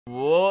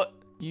What?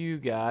 You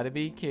gotta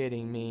be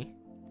kidding me.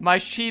 My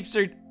sheeps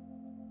are...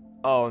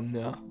 Oh,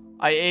 no.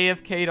 I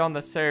AFK'd on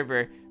the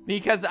server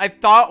because I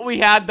thought we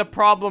had the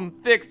problem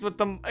fixed with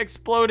the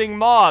exploding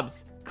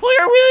mobs.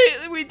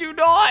 Clearly, we do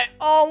not.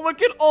 Oh,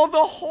 look at all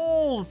the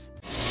holes.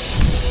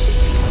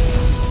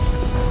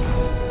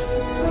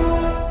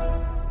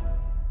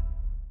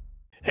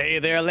 Hey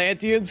there,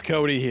 Lantians.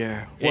 Cody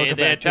here. Hey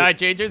there, Tie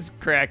Changers.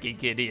 Kraken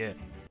Kid here.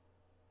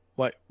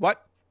 What?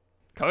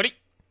 Cody?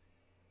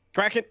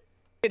 Kraken?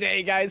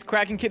 Today, guys,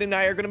 Kraken Kid and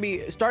I are going to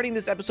be starting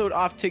this episode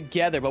off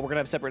together, but we're going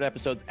to have separate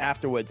episodes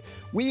afterwards.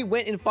 We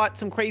went and fought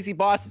some crazy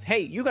bosses. Hey,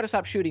 you got to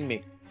stop shooting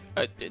me.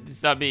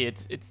 It's not me.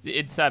 It's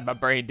inside my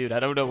brain, dude. I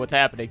don't know what's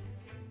happening.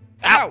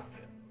 Ow!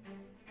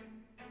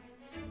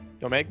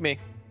 Don't make me.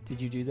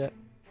 Did you do that?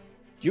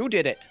 You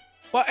did it.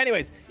 Well,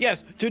 anyways,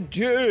 yes,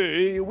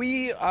 today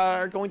we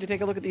are going to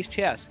take a look at these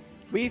chests.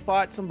 We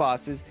fought some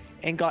bosses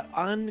and got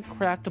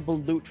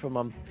uncraftable loot from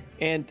them,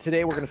 and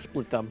today we're going to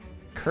split them.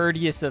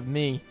 Courteous of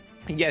me.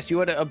 Yes, you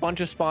had a bunch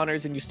of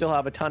spawners, and you still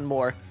have a ton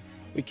more.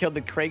 We killed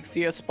the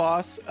Kraken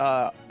boss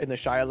in the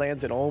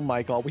Shirelands, and oh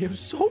my god, we have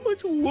so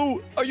much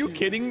loot. Are you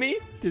kidding me?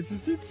 This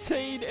is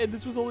insane, and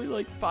this was only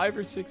like 5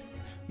 or 6.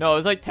 No, it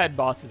was like 10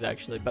 bosses,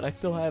 actually, but I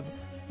still have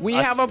We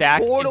have a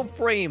portal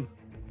frame.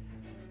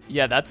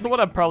 Yeah, that's the one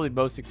I'm probably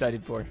most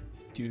excited for.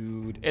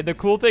 Dude. And the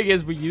cool thing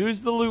is we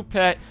use the loot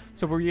pet,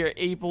 so we are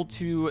able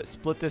to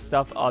split this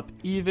stuff up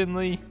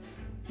evenly.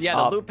 Yeah,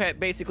 the loot pet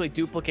basically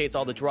duplicates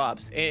all the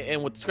drops.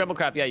 And with Scramble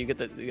Craft, yeah, you get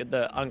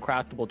the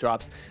uncraftable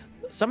drops.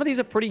 Some of these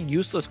are pretty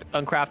useless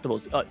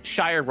uncraftables.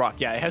 Shire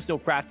Rock, yeah, it has no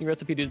crafting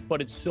recipe, but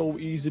it's so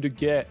easy to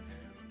get.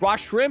 Raw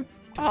Shrimp?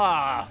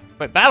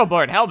 But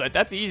Battleborn Helmet,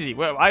 that's easy.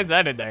 Why is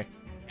that in there?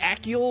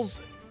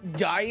 Achiel's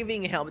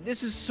diving helmet.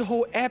 This is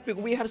so epic.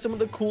 We have some of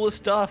the coolest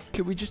stuff.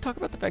 Can we just talk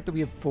about the fact that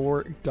we have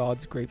 4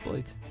 God's Great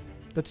Blades?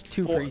 That's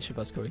 2 for each of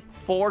us, Cody.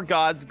 4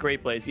 God's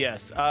Great Blades,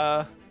 yes.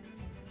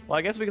 Well,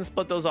 I guess we can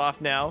split those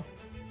off now.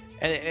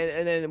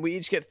 And then we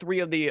each get 3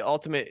 of the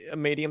ultimate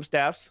medium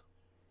staffs.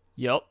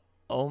 Yep.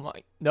 Oh my.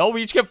 No,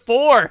 we each get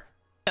 4.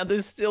 Now,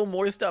 there's still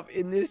more stuff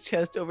in this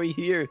chest over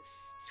here.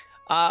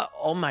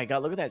 Oh my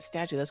god, look at that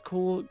statue. That's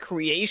cool.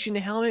 Creation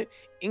helmet.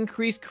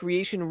 Increased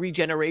creation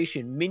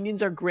regeneration.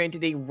 Minions are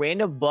granted a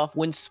random buff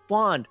when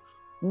spawned.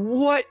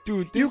 What?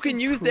 Dude, this you can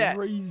use that.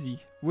 Crazy.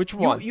 Which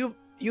one?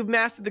 You've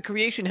mastered the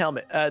creation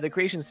helmet, the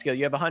creation skill.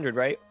 You have 100,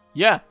 right?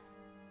 Yeah.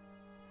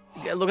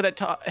 Yeah, look at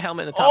that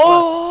helmet in the top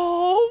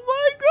left.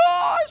 My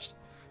gosh!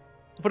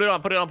 Put it on,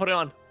 put it on, put it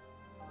on.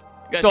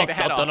 You gotta take the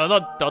hat off.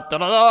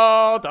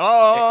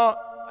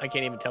 I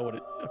can't even tell what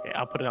it... Okay,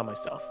 I'll put it on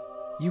myself.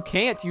 You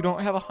can't. You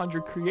don't have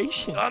 100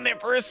 creation. It's on there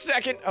for a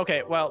second.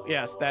 Okay, well,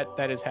 yes,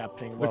 that is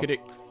happening. Well, look at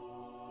it.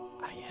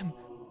 I am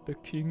the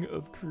king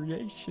of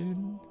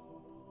creation.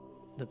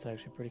 That's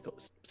actually pretty cool.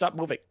 Stop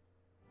moving.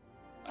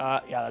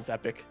 Yeah, that's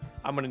epic.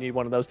 I'm gonna need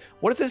one of those.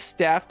 What does this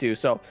staff do?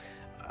 So,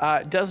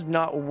 does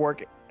not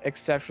work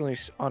exceptionally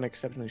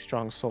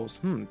strong souls.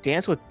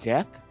 Dance with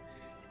death.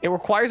 It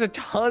requires a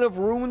ton of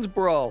runes,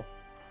 bro.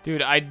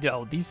 Dude, I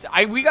know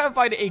we gotta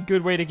find a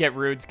good way to get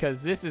runes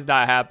because this is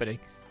not happening.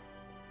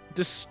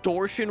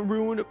 Distortion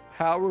rune,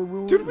 power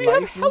rune. Dude, we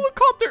have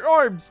helicopter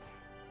arms.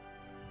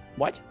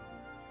 What?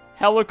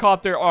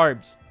 Helicopter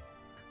arms.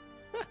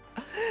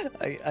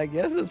 I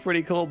guess that's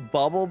pretty cool.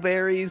 Bubble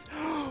berries,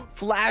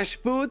 flash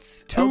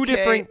boots. 2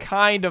 different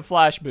kind of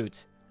flash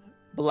boots.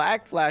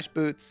 Black flash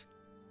boots.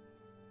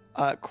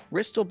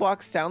 Crystal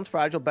box sounds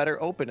fragile.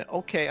 Better open it.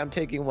 Okay, I'm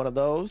taking one of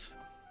those.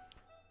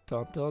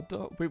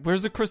 Wait,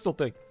 where's the crystal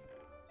thing?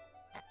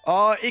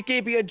 It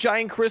gave me a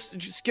giant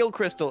skill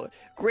crystal.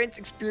 Grants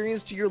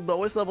experience to your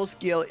lowest level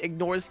skill.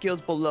 Ignores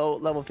skills below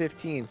level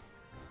 15.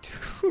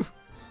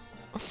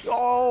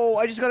 Oh,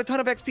 I just got a ton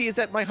of XP. Is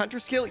that my hunter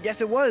skill?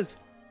 Yes, it was.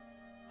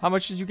 How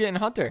much did you get in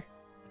hunter?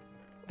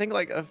 I think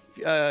like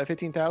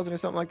 15,000 or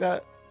something like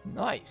that.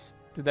 Nice.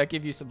 Did that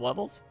give you some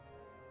levels?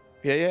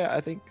 Yeah, I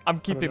think. I'm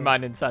keeping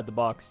mine inside the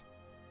box.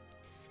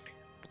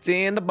 What's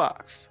in the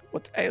box?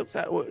 What's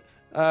outside?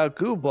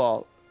 Goo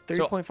ball.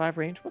 30.5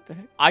 range? What the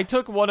heck? I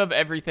took one of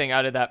everything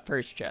out of that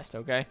first chest,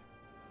 okay?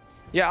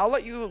 Yeah, I'll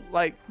let you,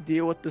 like,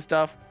 deal with the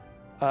stuff.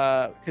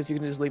 Because you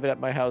can just leave it at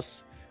my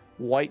house.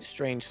 White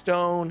strange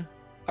stone.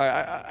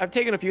 I've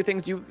taken a few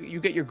things. You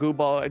get your goo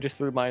ball. I just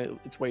threw mine.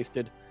 It's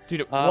wasted.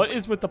 Dude, what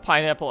is with the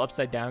pineapple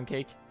upside down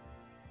cake?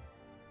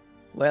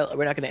 Well,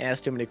 we're not going to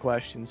ask too many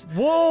questions.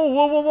 Whoa,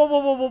 whoa, whoa, whoa,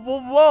 whoa, whoa,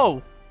 whoa,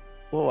 whoa.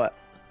 What?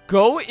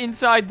 Go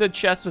inside the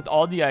chest with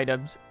all the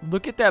items.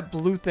 Look at that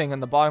blue thing on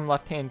the bottom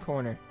left-hand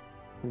corner.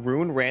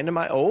 Rune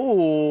randomize.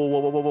 Oh,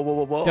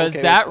 whoa. Does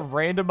that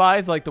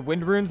randomize like the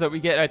wind runes that we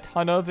get a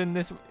ton of in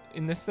this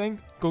thing?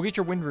 Go get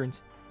your wind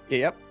runes.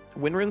 Yep.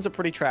 Wind runes are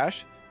pretty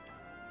trash.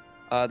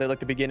 They're like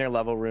the beginner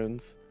level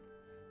runes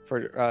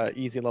for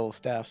easy level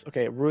staffs.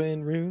 Okay,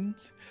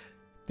 runes.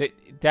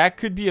 That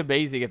could be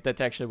amazing if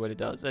that's actually what it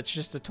does. That's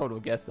just a total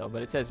guess though,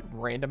 but it says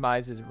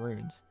randomizes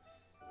runes.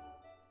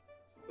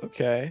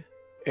 Okay.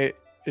 It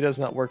does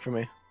not work for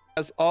me.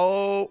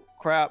 Oh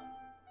crap.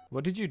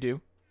 What did you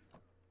do?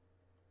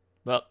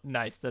 Well,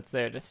 nice. That's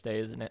there to stay,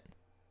 isn't it?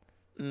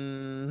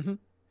 Mm-hmm.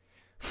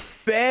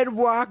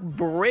 Bedrock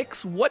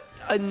bricks? What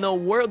in the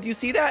world? Do you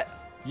see that?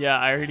 Yeah,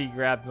 I already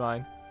grabbed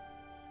mine.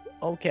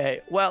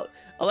 Okay, well,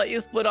 I'll let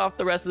you split off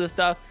the rest of the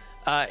stuff.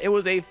 It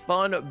was a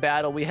fun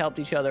battle. We helped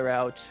each other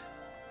out.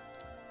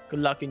 Good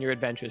luck in your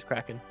adventures,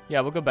 Kraken.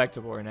 Yeah, we'll go back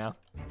to war now.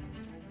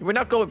 We're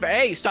not going.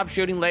 Hey, stop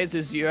shooting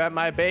lasers! You're at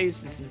my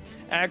base. This is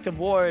active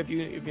war. If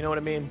you know what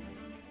I mean.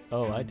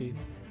 Oh, I do.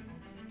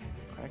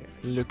 Kraken.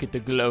 Look at the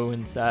glow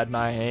inside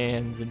my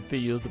hands and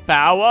feel the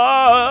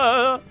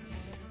power.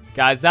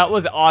 Guys, that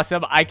was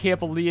awesome. I can't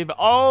believe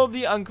all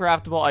the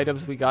uncraftable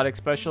items we got,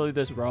 especially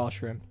this raw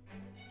shrimp.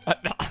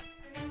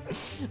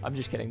 I'm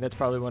just kidding. That's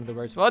probably one of the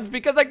worst ones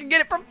because I can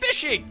get it from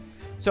fishing.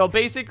 So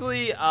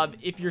basically,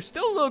 if you're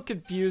still a little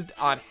confused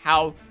on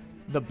how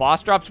the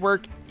boss drops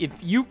work, if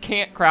you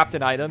can't craft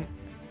an item,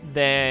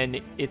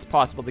 then it's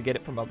possible to get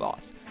it from a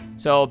boss.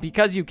 So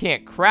because you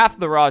can't craft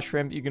the raw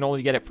shrimp, you can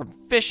only get it from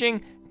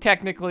fishing.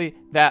 Technically,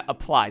 that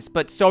applies.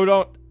 But so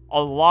don't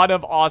a lot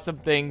of awesome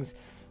things,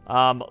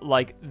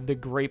 like the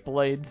great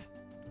blades.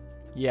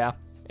 Yeah.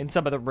 And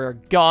some of the rare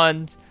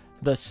guns.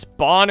 The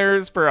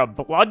spawners for a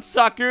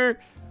bloodsucker.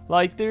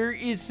 Like, there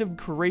is some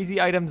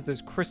crazy items.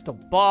 There's crystal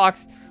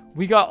box.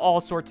 We got all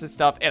sorts of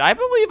stuff. And I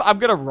believe I'm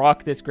going to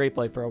rock this great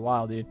blade for a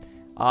while, dude.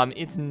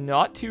 It's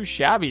not too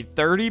shabby.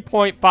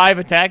 30.5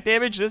 attack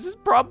damage. This is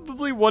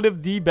probably one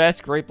of the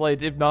best great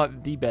blades, if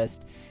not the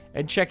best.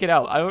 And check it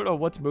out. I don't know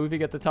what's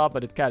moving at the top,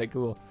 but it's kind of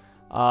cool.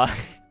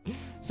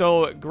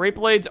 So, great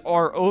blades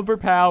are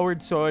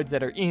overpowered swords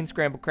that are in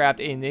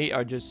Scramblecraft, and they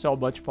are just so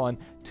much fun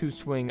to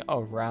swing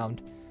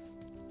around.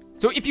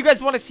 So, if you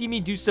guys want to see me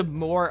do some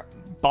more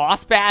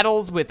boss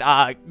battles with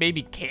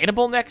maybe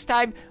Cannibal next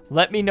time,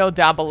 let me know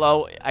down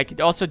below. I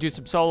could also do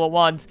some solo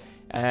ones.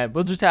 And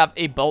we'll just have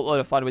a boatload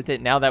of fun with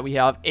it now that we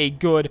have a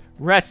good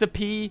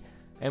recipe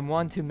and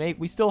one to make.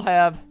 We still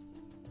have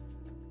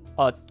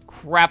a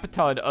crap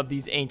ton of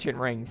these ancient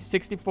rings.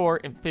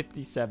 64 and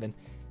 57.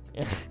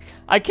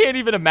 I can't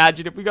even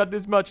imagine if we got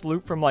this much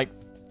loot from like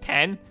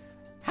 10.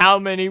 How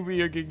many we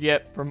are going to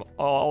get from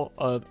all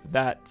of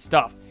that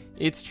stuff.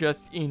 It's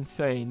just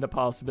insane, the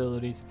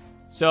possibilities.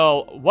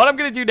 So, what I'm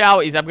going to do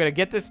now is I'm going to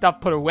get this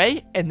stuff put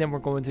away, and then we're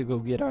going to go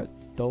get our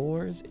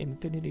Thor's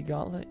Infinity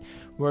Gauntlet.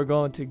 We're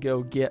going to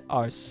go get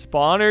our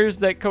spawners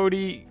that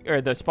Cody,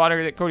 or the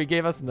spawner that Cody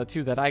gave us and the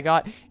 2 that I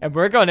got, and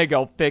we're going to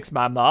go fix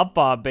my mob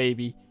bomb,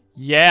 baby.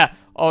 Yeah.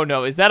 Oh,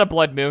 no. Is that a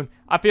blood moon?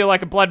 I feel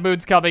like a blood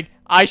moon's coming.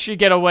 I should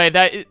get away.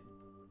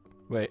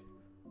 Wait.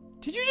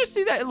 Did you just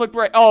see that? It looked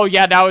right. Oh,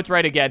 yeah. Now it's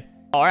right again.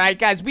 All right,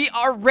 guys. We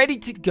are ready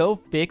to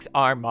go fix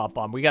our mob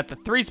bomb. We got the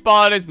 3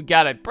 spawners. We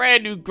got a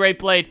brand new great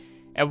blade.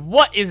 And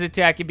what is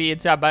attacking me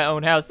inside my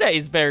own house? That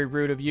is very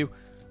rude of you.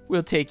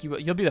 We'll take you.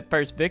 You'll be the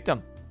first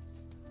victim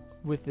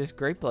with this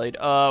great blade.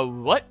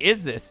 What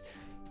is this?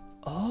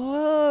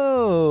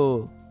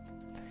 Oh.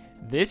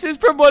 This is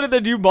from one of the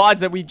new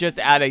mods that we just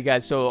added,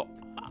 guys. So,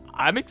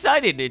 I'm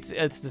excited. It's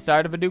the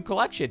start of a new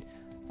collection.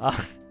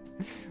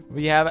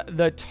 We have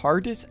the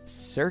TARDIS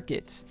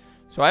circuits.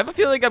 So, I have a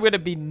feeling I'm going to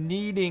be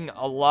needing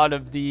a lot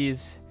of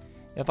these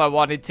if I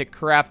wanted to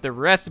craft the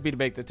recipe to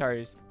make the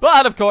TARDIS.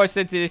 But, of course,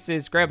 since this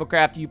is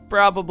Scramblecraft, you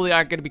probably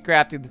aren't going to be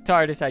crafting the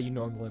TARDIS how you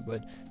normally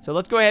would. So,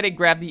 let's go ahead and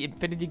grab the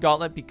Infinity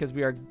Gauntlet because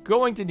we are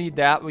going to need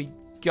that. We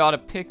got a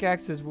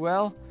pickaxe as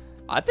well.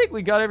 I think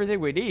we got everything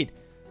we need.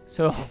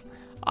 So,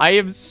 I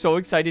am so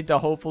excited to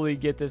hopefully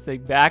get this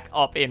thing back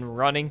up and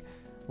running.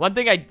 One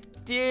thing I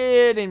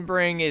didn't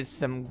bring is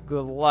some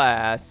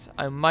glass.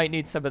 I might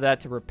need some of that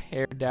to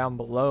repair down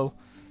below,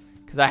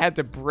 because I had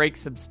to break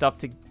some stuff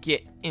to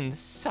get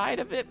inside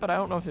of it, but I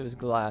don't know if it was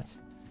glass.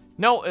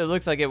 No, it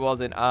looks like it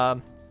wasn't.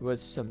 It was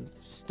some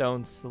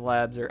stone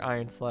slabs or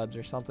iron slabs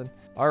or something.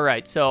 All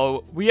right,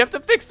 so we have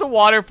to fix the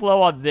water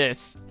flow on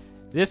this.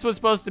 This was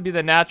supposed to be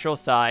the natural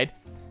side.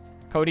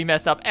 Cody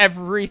messed up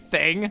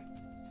everything.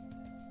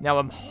 Now,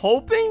 I'm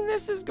hoping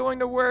this is going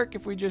to work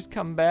if we just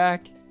come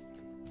back.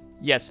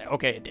 Yes,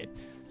 okay, it did.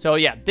 So,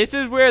 yeah, this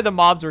is where the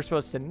mobs were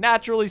supposed to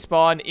naturally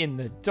spawn in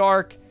the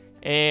dark.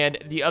 And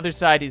the other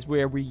side is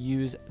where we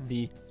use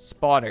the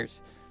spawners.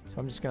 So,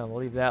 I'm just going to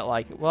leave that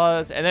like it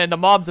was. And then the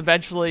mobs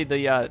eventually,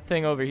 the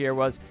thing over here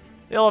was,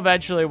 they'll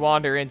eventually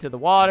wander into the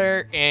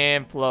water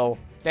and flow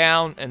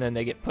down. And then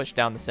they get pushed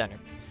down the center.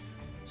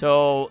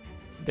 So,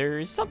 there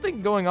is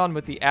something going on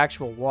with the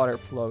actual water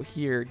flow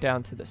here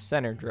down to the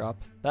center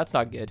drop. That's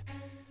not good.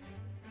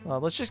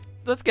 Well, let's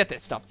get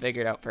this stuff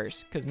figured out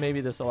first, because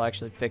maybe this will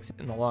actually fix it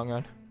in the long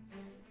run.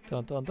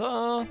 Dun, dun,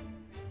 dun.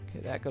 Okay,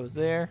 that goes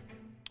there.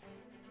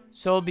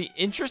 So the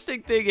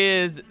interesting thing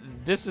is,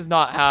 this is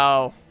not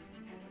how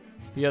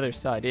the other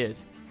side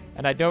is,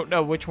 and I don't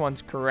know which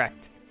one's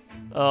correct.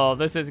 Oh,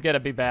 this is gonna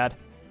be bad.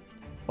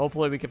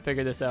 Hopefully we can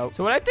figure this out.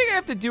 So what I think I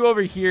have to do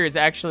over here is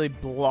actually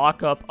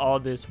block up all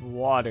this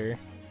water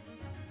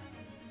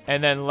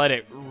and then let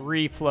it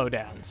reflow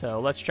down. So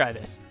let's try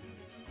this.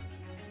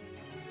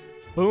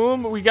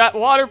 Boom, we got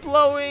water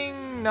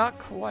flowing. Not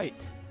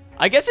quite.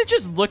 I guess it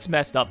just looks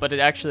messed up, but it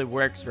actually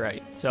works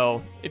right.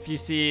 So if you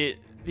see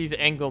these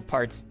angled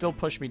parts still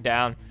push me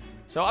down.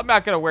 So I'm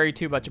not going to worry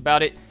too much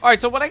about it. All right,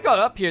 so when I got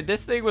up here,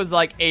 this thing was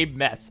like a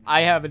mess.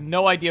 I have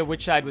no idea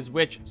which side was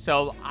which,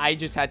 so I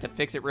just had to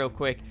fix it real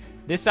quick.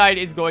 This side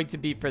is going to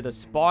be for the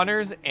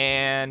spawners,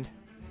 and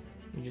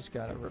you just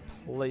got to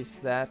replace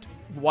that.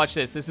 Watch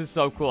this. This is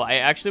so cool. I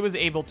actually was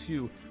able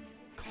to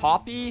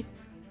copy.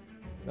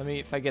 Let me,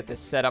 if I get this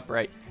set up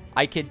right,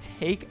 I could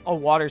take a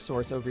water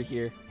source over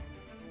here,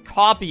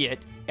 copy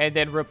it, and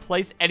then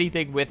replace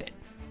anything with it.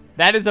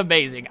 That is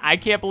amazing. I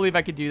can't believe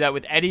I could do that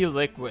with any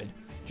liquid.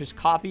 Just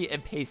copy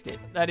and paste it.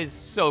 That is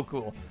so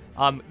cool.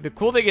 The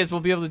cool thing is we'll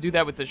be able to do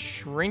that with the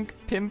shrink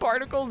pin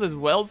particles as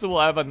well, so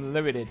we'll have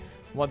unlimited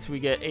once we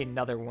get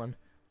another one.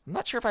 I'm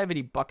not sure if I have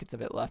any buckets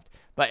of it left.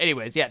 But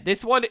anyways, yeah,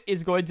 this one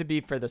is going to be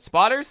for the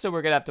spotters, so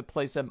we're going to have to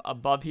place them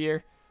above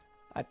here.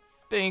 I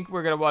think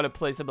we're going to want to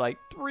place them like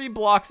 3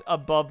 blocks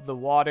above the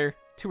water.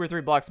 2 or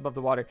 3 blocks above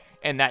the water,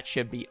 and that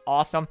should be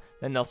awesome.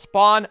 Then they'll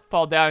spawn,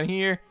 fall down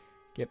here,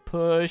 get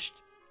pushed,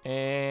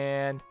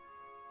 and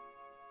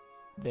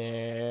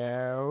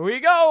there we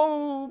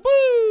go.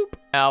 Boop.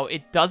 Now,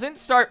 it doesn't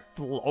start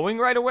flowing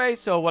right away,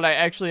 so what I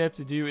actually have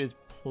to do is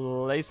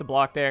place a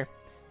block there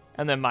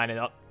and then mine it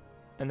up.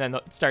 And then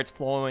it starts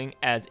flowing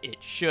as it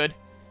should.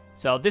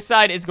 So this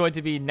side is going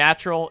to be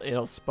natural.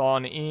 It'll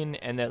spawn in,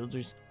 and then it'll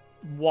just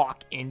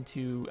walk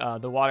into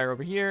the water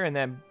over here, and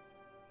then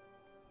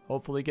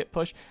hopefully get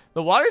pushed.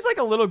 The water's like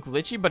a little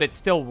glitchy, but it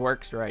still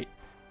works right.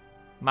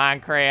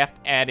 Minecraft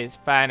at its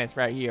finest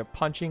right here.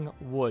 Punching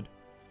wood.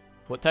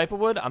 What type of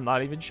wood? I'm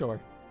not even sure.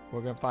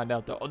 We're going to find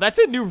out, though. Oh, that's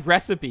a new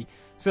recipe.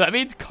 So that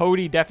means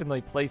Cody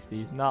definitely placed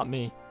these, not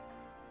me.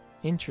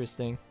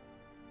 Interesting.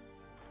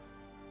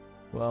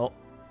 Well,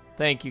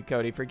 thank you,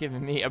 Cody, for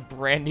giving me a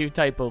brand new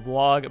type of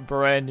log, a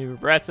brand new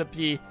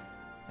recipe.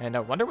 And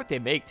I wonder what they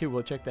make, too.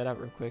 We'll check that out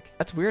real quick.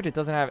 That's weird. It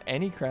doesn't have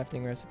any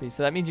crafting recipes.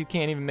 So that means you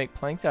can't even make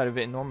planks out of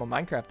it in normal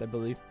Minecraft, I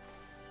believe.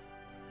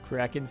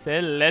 Kraken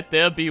said, let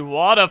there be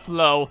water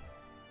flow.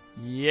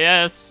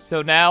 Yes.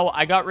 So now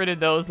I got rid of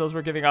those. Those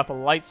were giving off a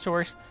light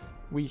source.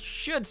 We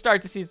should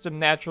start to see some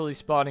naturally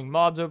spawning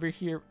mobs over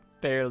here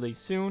fairly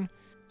soon.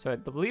 So I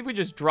believe we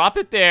just drop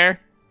it there.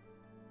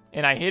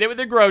 And I hit it with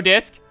a grow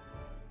disc.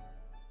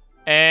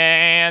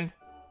 And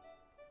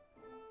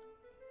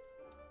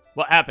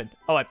what happened?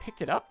 Oh, I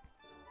picked it up?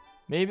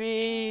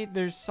 Maybe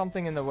there's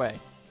something in the way.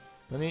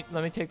 Let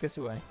me take this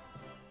away.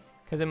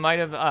 Because it might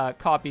have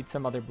copied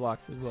some other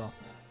blocks as well.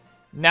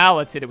 Now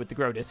let's hit it with the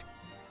grow disc.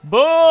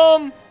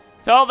 Boom!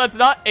 So that's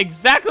not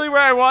exactly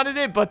where I wanted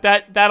it, but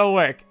that'll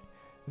work.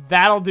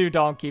 That'll do,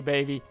 donkey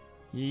baby.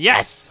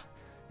 Yes!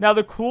 Now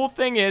the cool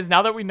thing is,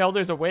 now that we know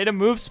there's a way to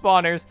move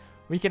spawners,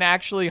 we can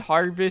actually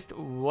harvest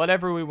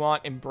whatever we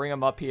want and bring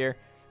them up here.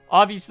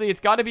 Obviously, it's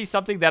got to be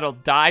something that'll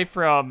die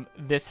from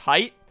this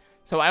height.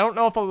 So I don't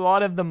know if a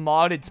lot of the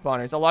modded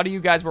spawners, a lot of you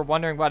guys were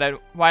wondering why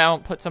I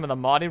don't put some of the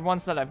modded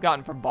ones that I've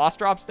gotten from boss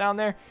drops down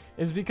there,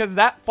 is because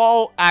that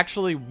fall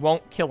actually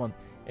won't kill him.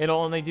 It'll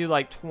only do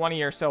like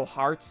 20 or so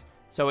hearts.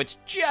 So it's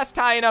just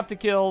high enough to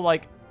kill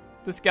like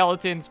the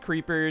skeletons,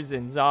 creepers,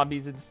 and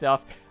zombies and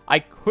stuff. I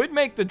could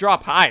make the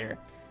drop higher.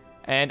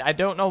 And I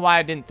don't know why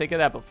I didn't think of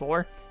that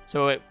before.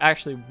 So it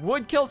actually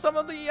would kill some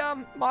of the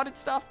modded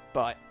stuff,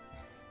 but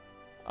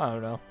I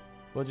don't know.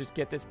 We'll just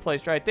get this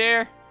placed right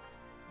there.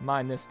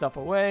 Mine this stuff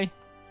away.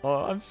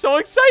 Oh, I'm so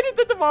excited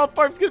that the mob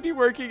farm's going to be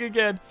working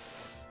again.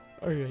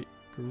 All right.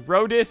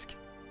 Grow disc.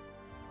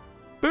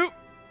 Boop.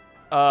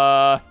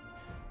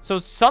 So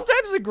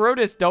sometimes the grow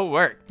discs don't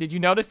work. Did you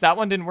notice that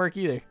one didn't work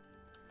either?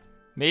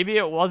 Maybe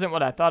it wasn't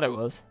what I thought it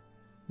was.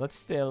 Let's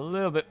stay a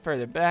little bit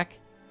further back.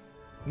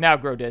 Now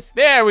grow disc.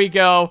 There we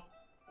go.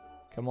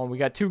 Come on, we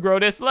got 2 grow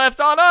discs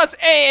left on us.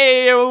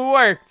 Hey, it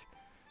worked.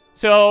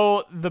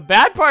 So the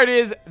bad part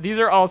is these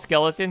are all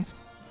skeletons.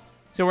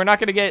 So we're not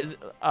going to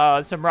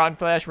get some rotten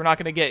flesh. We're not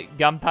going to get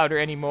gunpowder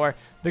anymore.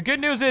 The good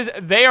news is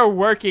they are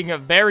working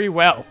very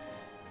well.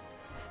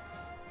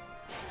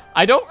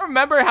 I don't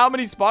remember how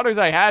many spawners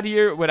I had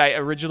here when I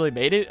originally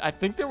made it. I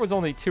think there was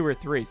only 2 or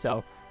 3,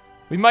 so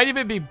we might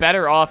even be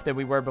better off than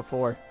we were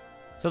before.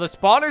 So the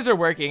spawners are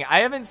working. I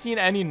haven't seen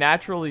any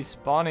naturally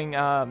spawning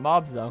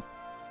mobs, though.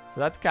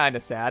 So that's kind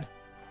of sad.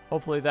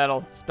 Hopefully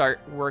that'll start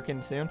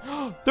working soon.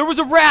 There was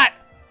a rat!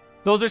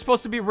 Those are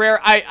supposed to be rare.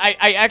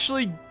 I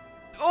actually...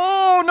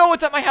 Oh, no,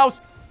 it's at my house.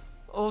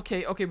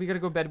 Okay, we gotta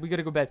go to bed. We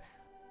gotta go to bed.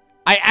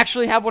 I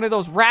actually have one of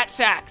those rat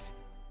sacks.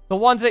 The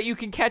ones that you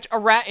can catch a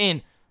rat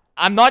in.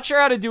 I'm not sure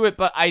how to do it,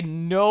 but I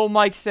know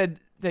Mike said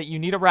that you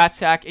need a rat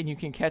sack and you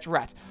can catch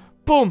rats.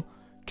 Boom!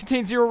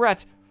 Contains 0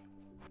 rats.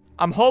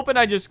 I'm hoping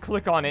I just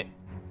click on it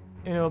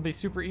and it'll be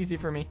super easy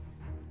for me.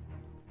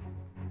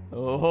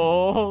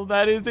 Oh,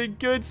 that is a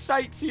good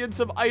sight, seeing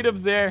some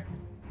items there.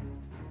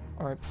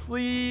 All right,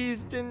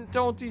 please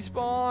don't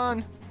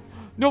despawn.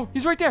 No,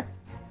 he's right there.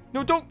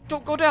 No,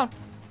 don't go down.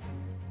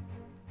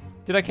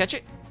 Did I catch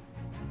it?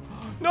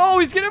 No,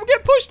 he's gonna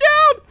get pushed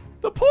down.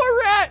 The poor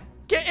rat.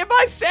 Get in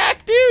my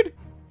sack, dude.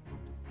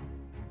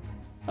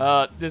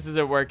 This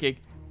isn't working.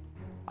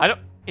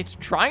 It's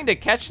trying to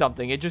catch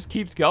something. It just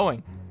keeps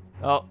going.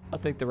 Oh, I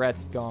think the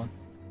rat's gone.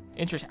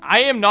 Interesting.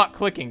 I am not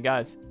clicking,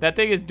 guys. That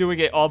thing is doing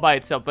it all by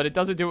itself, but it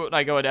doesn't do it when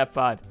I go at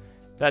F5.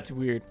 That's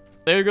weird.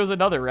 There goes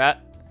another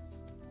rat.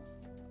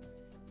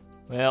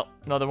 Well,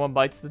 another one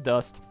bites the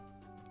dust.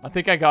 I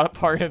think I got a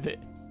part of it.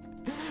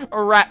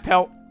 A rat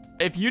pelt.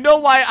 If you know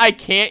why I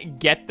can't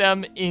get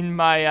them in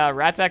my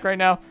rat sack right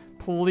now,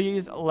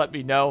 please let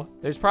me know.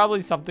 There's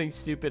probably something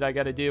stupid I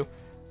gotta do.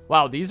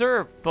 Wow, these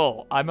are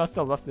full. I must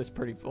have left this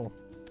pretty full.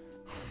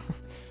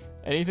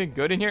 Anything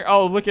good in here?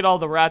 Oh, look at all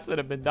the rats that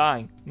have been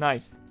dying.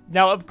 Nice.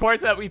 Now, of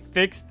course, that we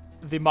fixed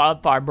the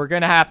mob farm, we're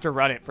gonna have to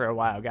run it for a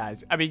while,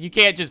 guys. I mean, you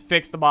can't just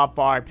fix the mob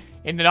farm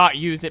and not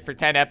use it for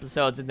 10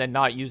 episodes and then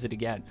not use it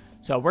again.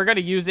 So we're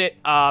gonna use it.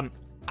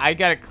 I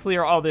gotta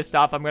clear all this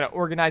stuff. I'm gonna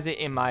organize it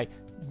in my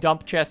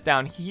dump chest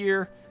down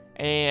here,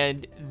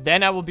 and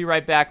then I will be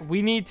right back.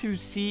 We need to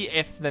see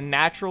if the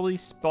naturally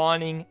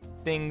spawning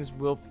things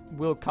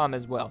will come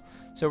as well.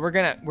 So we're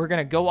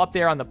gonna go up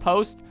there on the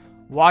post,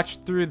 watch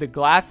through the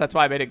glass. That's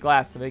why I made it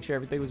glass, to make sure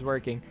everything was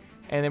working.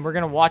 And then we're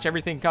gonna watch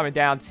everything coming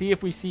down, see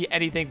if we see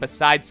anything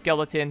besides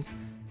skeletons.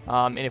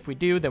 And if we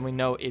do, then we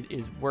know it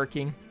is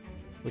working,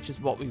 which is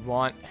what we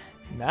want.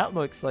 And that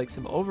looks like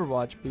some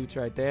Overwatch boots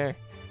right there.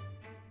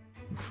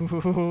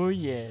 Ooh,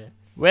 yeah.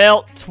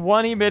 Well,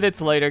 20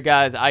 minutes later,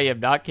 guys, I am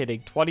not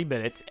kidding, 20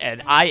 minutes,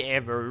 and I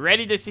am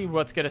ready to see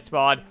what's going to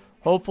spawn.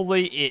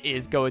 Hopefully, it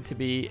is going to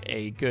be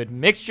a good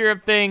mixture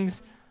of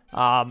things.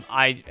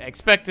 I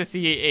expect to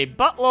see a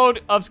buttload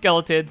of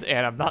skeletons,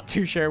 and I'm not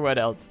too sure what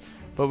else.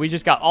 But we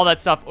just got all that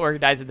stuff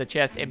organized in the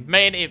chest, and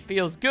man, it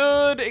feels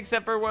good,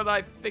 except for when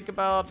I think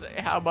about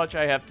how much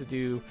I have to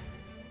do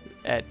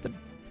at the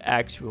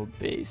actual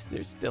base.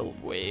 There's still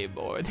way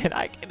more than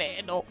I can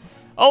handle.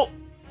 Oh!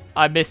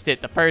 I missed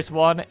it. The first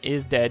one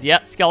is dead.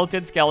 Yep,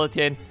 skeleton,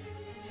 skeleton.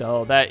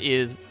 So that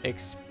is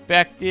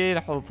expected.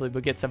 Hopefully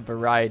we'll get some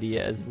variety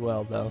as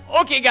well, though.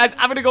 Okay, guys,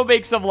 I'm gonna go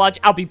make some lunch.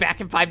 I'll be back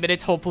in 5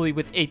 minutes, hopefully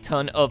with a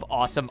ton of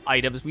awesome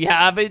items. We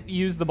haven't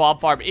used the mob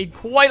farm in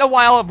quite a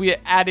while. We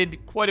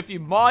added quite a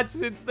few mods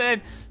since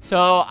then.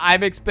 So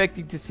I'm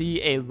expecting to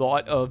see a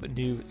lot of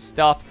new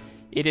stuff.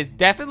 It is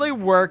definitely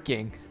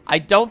working. I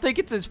don't think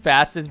it's as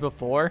fast as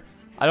before.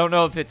 I don't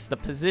know if it's the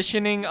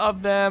positioning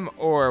of them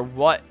or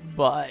what,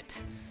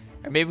 but...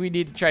 Or maybe we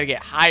need to try to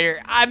get higher.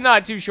 I'm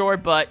not too sure,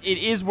 but it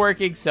is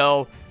working,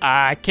 so...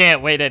 I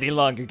can't wait any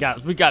longer,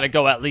 guys. We gotta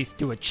go at least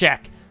do a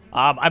check.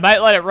 I might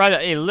let it run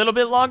a little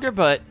bit longer,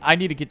 but I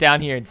need to get down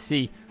here and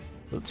see.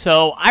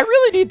 So, I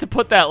really need to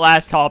put that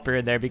last hopper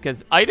in there,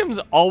 because items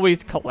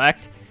always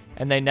collect,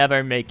 and they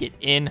never make it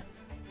in.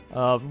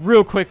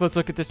 Real quick, let's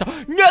look at this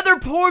stuff. Nether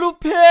portal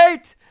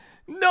pit!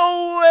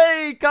 No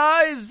way,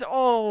 guys!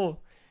 Oh...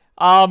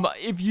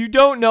 if you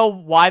don't know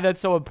why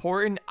that's so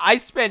important, I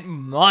spent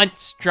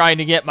months trying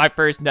to get my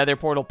first nether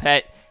portal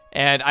pet,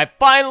 and I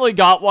finally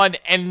got one,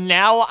 and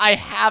now I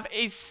have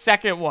a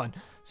second one.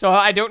 So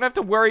I don't have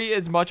to worry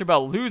as much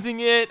about losing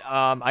it.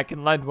 I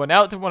can lend one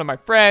out to one of my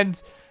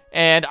friends,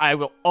 and I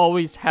will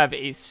always have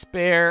a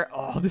spare.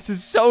 Oh, this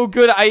is so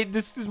good.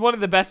 This is one of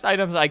the best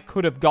items I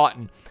could have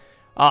gotten.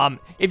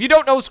 If you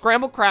don't know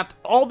Scramblecraft,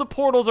 all the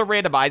portals are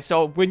randomized,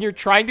 so when you're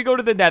trying to go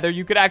to the nether,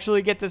 you could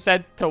actually get to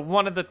send to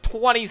one of the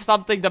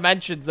 20-something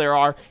dimensions there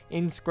are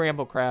in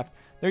Scramblecraft.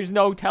 There's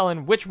no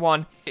telling which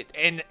one,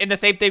 and the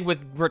same thing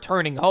with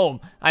returning home.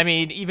 I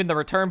mean, even the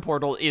return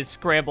portal is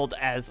scrambled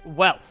as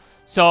well.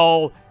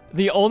 So,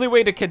 the only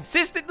way to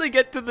consistently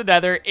get to the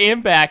nether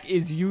and back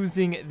is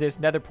using this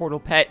nether portal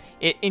pet.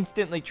 It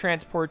instantly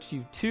transports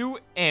you to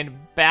and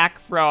back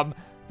from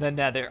the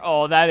nether.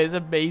 Oh, that is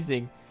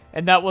amazing.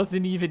 And that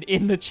wasn't even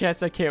in the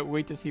chest. I can't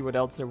wait to see what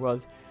else there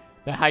was.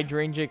 The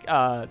hydrangeic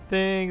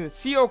thing. The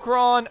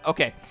Seocron.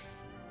 Okay.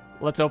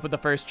 Let's open the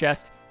first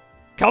chest.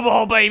 Come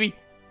on, baby.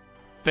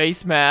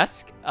 Face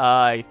mask.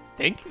 I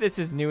think this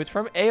is new. It's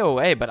from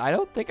AOA, but I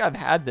don't think I've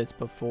had this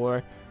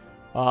before.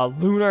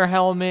 Lunar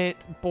helmet.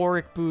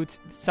 Boric boots.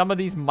 Some of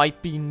these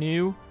might be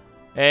new.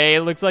 Hey,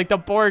 it looks like the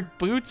Boric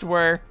boots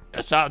were.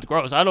 That sounds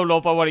gross. I don't know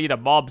if I want to eat a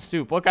mob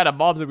soup. What kind of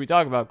mobs are we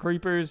talking about?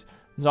 Creepers?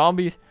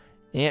 Zombies?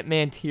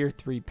 Ant-Man tier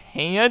 3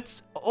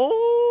 pants.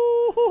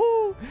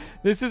 Oh,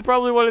 this is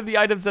probably one of the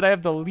items that I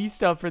have the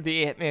least of for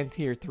the Ant-Man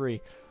tier 3.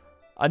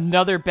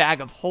 Another bag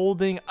of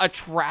holding. A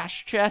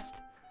trash chest.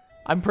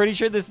 I'm pretty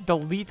sure this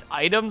deletes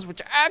items,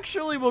 which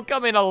actually will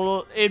come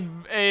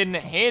in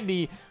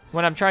handy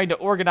when I'm trying to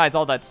organize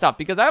all that stuff,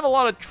 because I have a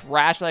lot of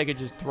trash that I could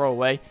just throw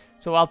away.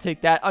 So I'll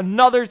take that.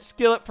 Another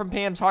skillet from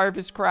Pam's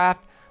Harvest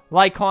Craft.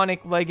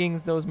 Lyconic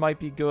leggings. Those might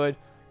be good.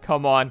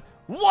 Come on.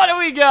 What do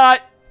we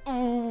got?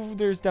 Ooh,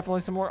 there's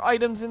definitely some more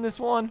items in this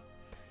one.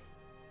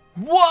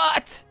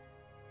 What?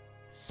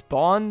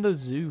 Spawn the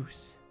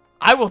Zeus.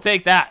 I will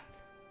take that.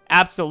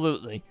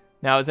 Absolutely.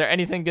 Now, is there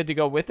anything good to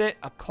go with it?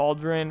 A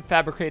cauldron,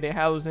 fabricated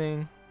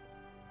housing,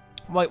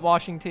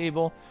 whitewashing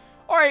table.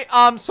 All right,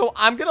 so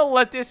I'm going to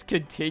let this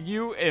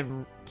continue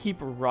and keep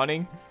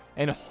running,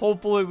 and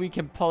hopefully we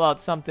can pull out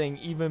something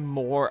even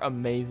more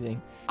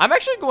amazing. I'm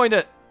actually going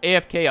to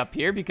AFK up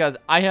here because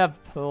I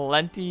have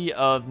plenty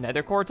of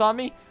nether quartz on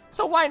me.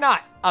 So why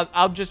not?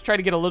 I'll just try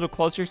to get a little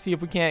closer, see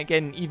if we can't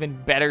get an even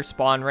better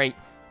spawn rate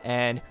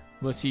And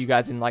we'll see you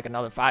guys in like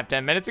another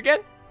 5-10 minutes again.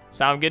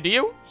 Sound good to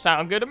you?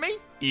 Sound good to me?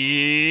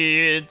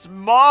 It's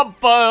mob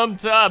farm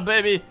time,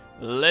 baby.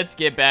 Let's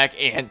get back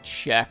and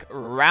check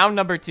round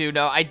number 2.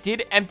 Now, I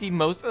did empty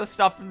most of the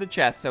stuff in the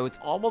chest, so it's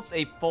almost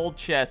a full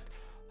chest.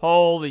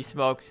 Holy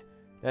smokes.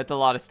 That's a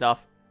lot of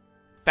stuff.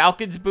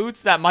 Falcon's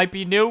boots, that might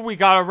be new. We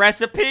got a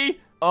recipe.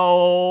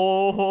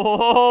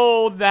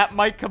 Oh, that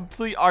might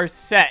complete our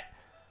set.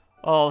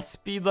 Oh,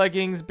 speed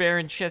leggings,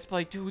 Baron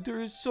chestplate. Dude,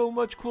 there is so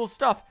much cool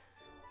stuff.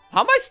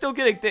 How am I still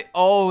getting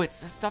oh,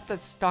 it's the stuff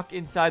that's stuck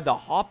inside the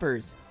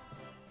hoppers.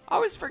 I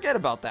always forget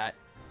about that.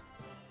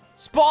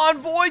 Spawn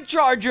void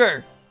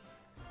charger.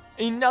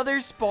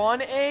 Another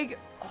spawn egg.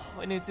 Oh,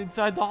 and it's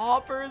inside the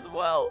hopper as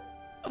well.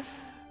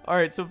 All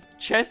right, so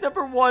chest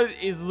number 1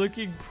 is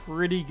looking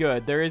pretty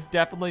good. There is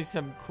definitely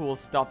some cool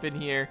stuff in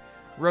here.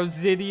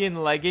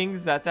 Rosidian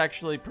leggings, that's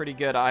actually pretty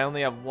good. I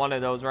only have 1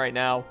 of those right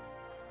now.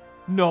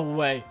 No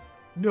way.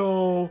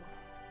 No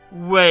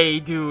way,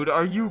 dude.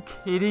 Are you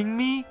kidding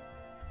me?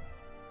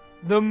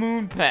 The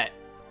moon pet.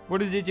 What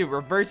does it do?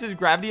 Reverses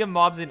gravity of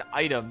mobs and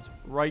items.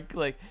 Right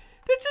click.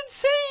 That's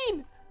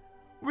insane.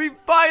 We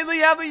finally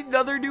have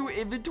another new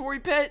inventory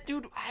pet.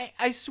 Dude,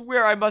 I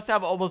swear I must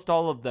have almost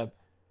all of them.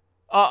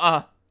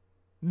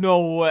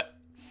 No way.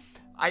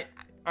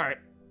 Alright.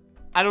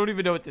 I don't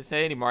even know what to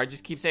say anymore. I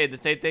just keep saying the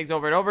same things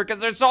over and over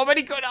because there's so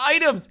many good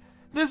items.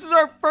 This is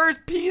our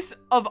first piece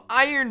of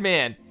Iron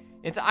Man.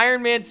 It's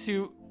Iron Man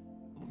suit,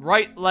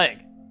 right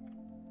leg.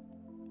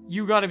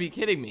 You gotta be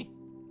kidding me.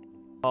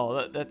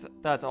 Oh,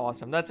 that's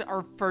awesome. That's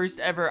our first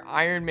ever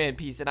Iron Man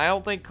piece, and I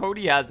don't think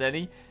Cody has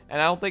any,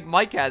 and I don't think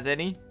Mike has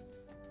any.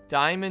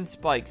 Diamond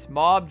spikes,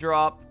 mob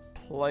drop,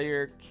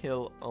 player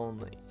kill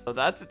only. So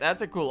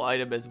that's a cool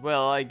item as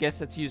well. I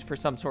guess it's used for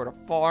some sort of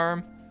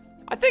farm.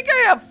 I think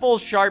I have full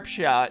sharp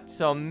shot,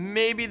 so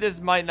maybe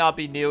this might not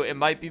be new. It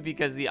might be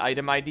because the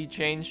item ID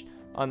changed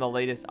on the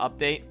latest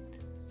update.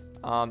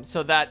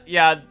 So that,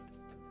 yeah,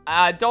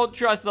 don't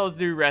trust those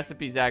new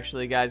recipes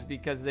actually, guys,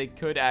 because they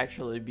could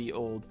actually be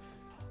old.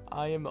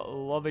 I am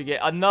loving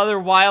it. Another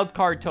wild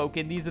card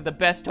token. These are the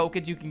best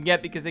tokens you can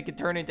get because they can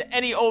turn into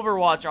any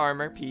Overwatch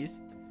armor piece.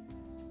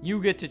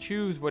 You get to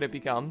choose what it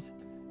becomes.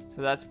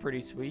 So that's pretty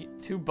sweet.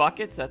 2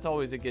 buckets. That's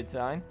always a good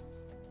sign.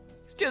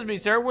 Excuse me,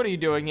 sir. What are you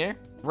doing here?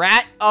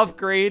 Rat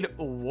upgrade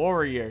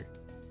warrior.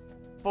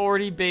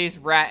 40 base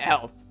rat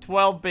health.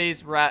 12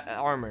 base rat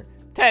armor.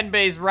 10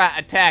 base rat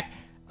attack.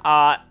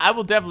 I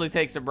will definitely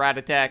take some rat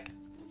attack.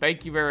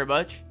 Thank you very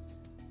much.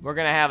 We're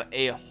going to have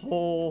a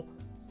whole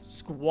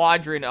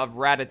squadron of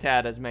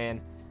rat-a-tatas, man.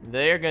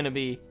 They're going to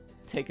be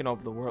taking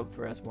over the world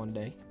for us one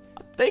day.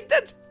 I think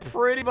that's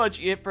pretty much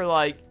it for,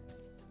 like,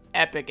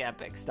 epic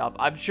stuff.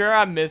 I'm sure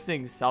I'm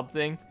missing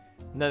something.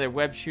 Another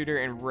web shooter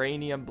and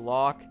radium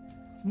block.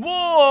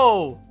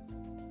 Whoa!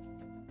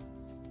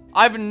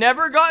 I've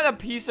never gotten a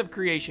piece of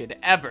creation,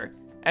 ever.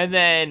 And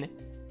then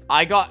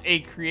I got a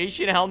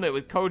creation helmet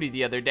with Cody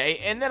the other day,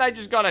 and then I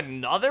just got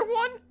another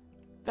one?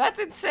 That's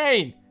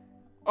insane.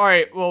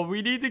 Alright, well,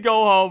 we need to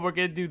go home. We're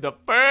gonna do the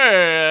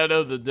fan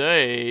of the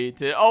day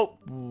to... Oh,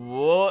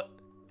 what?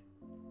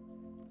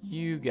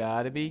 You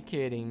gotta be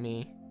kidding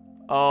me.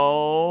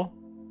 Oh.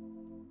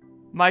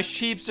 My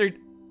sheeps are...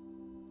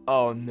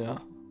 Oh, no.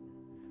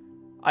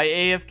 I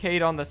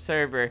AFK'd on the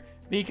server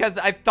because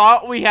I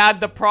thought we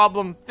had the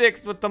problem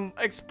fixed with the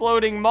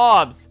exploding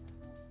mobs.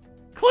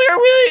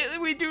 Clearly,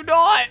 we do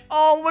not.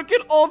 Oh, look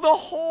at all the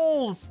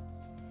holes.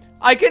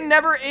 I can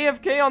never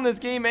AFK on this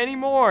game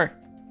anymore.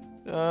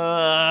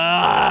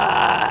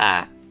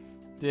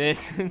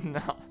 This is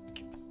not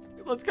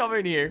good. Let's come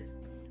in here.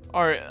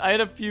 Alright, I had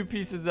a few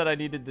pieces that I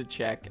needed to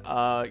check.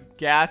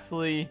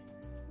 Ghastly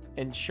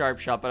and sharp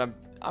shot, but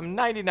I'm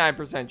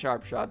 99%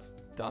 sharp shots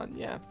done,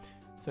 yeah.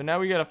 So now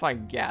we gotta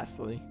find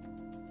Ghastly.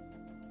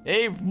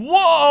 Hey,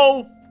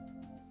 whoa!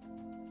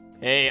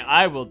 Hey,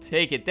 I will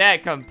take it.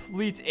 That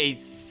completes a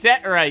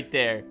set right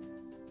there.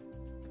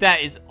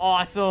 That is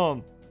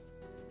awesome.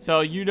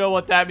 So you know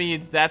what that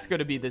means. That's going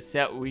to be the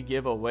set we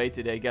give away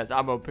today, guys.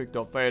 I'm going to pick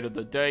the fan of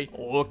the day.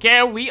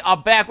 Okay, we are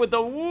back with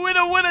the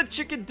winner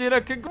chicken dinner.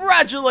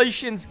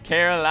 Congratulations,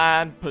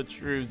 Caroline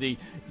Petruzzi.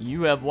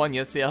 You have won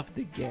yourself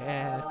the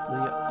Ghastly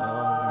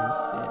Armor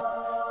set.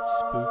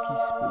 Spooky.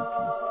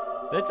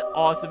 That's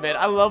awesome, man.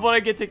 I love when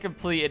I get to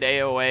complete an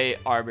AOA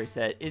armor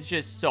set. It's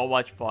just so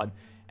much fun.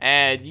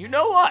 And you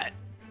know what?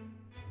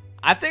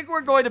 I think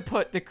we're going to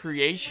put the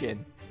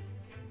creation...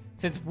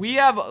 Since we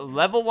have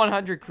level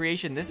 100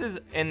 creation,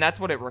 and that's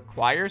what it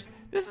requires.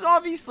 This is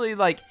obviously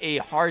like a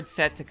hard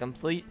set to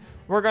complete.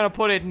 We're going to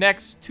put it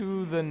next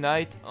to the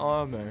knight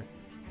armor.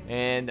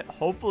 And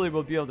hopefully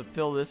we'll be able to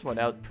fill this one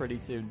out pretty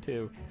soon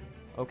too.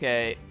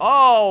 Okay.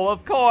 Oh,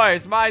 of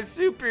course. My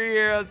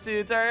superhero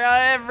suits are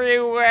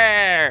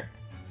everywhere.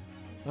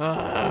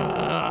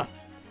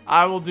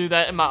 I will do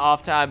that in my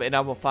off time, and I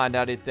will find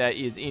out if that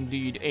is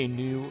indeed a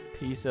new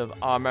piece of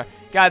armor.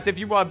 Guys, if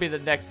you want to be the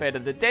next fan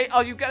of the day,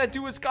 all you gotta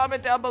do is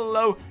comment down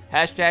below,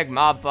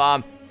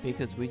 #MobFarm,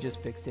 because we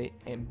just fixed it,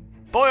 and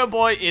boy, oh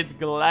boy, it's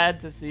glad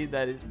to see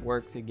that it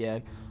works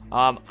again.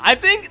 I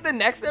think the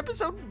next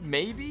episode,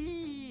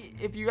 maybe,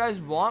 if you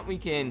guys want, we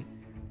can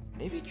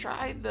maybe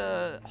try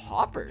the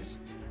hoppers.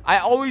 I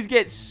always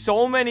get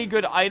so many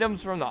good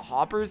items from the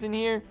hoppers in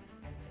here.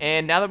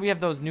 And now that we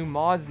have those new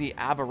mods, the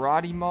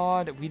Avarati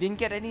mod, we didn't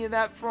get any of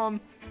that from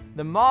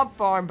the mob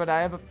farm, but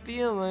I have a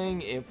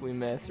feeling if we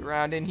mess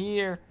around in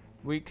here,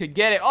 we could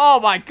get it. Oh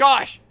my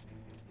gosh!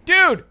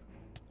 Dude!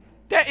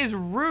 That is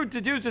rude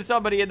to do to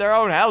somebody in their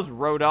own house,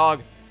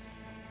 Rodog.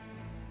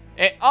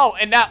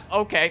 And now,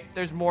 okay,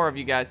 there's more of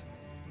you guys.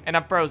 And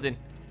I'm frozen.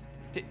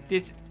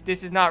 This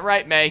is not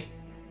right, May.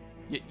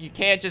 You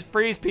can't just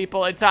freeze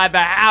people inside the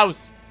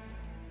house.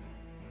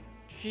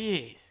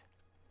 Jeez.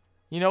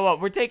 You know what?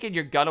 We're taking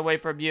your gun away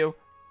from you.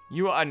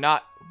 You are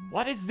not...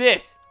 What is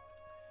this?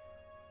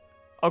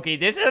 Okay,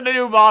 this is a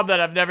new mob that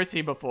I've never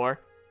seen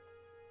before.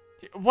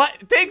 What?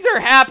 Things are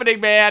happening,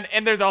 man.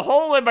 And there's a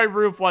hole in my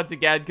roof once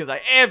again because I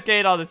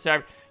AFK'd on the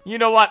server. You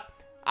know what?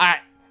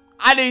 I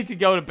need to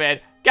go to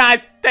bed.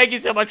 Guys, thank you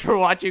so much for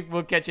watching.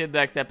 We'll catch you in the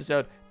next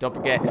episode. Don't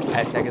forget,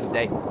 #of the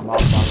day,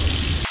 mob farm.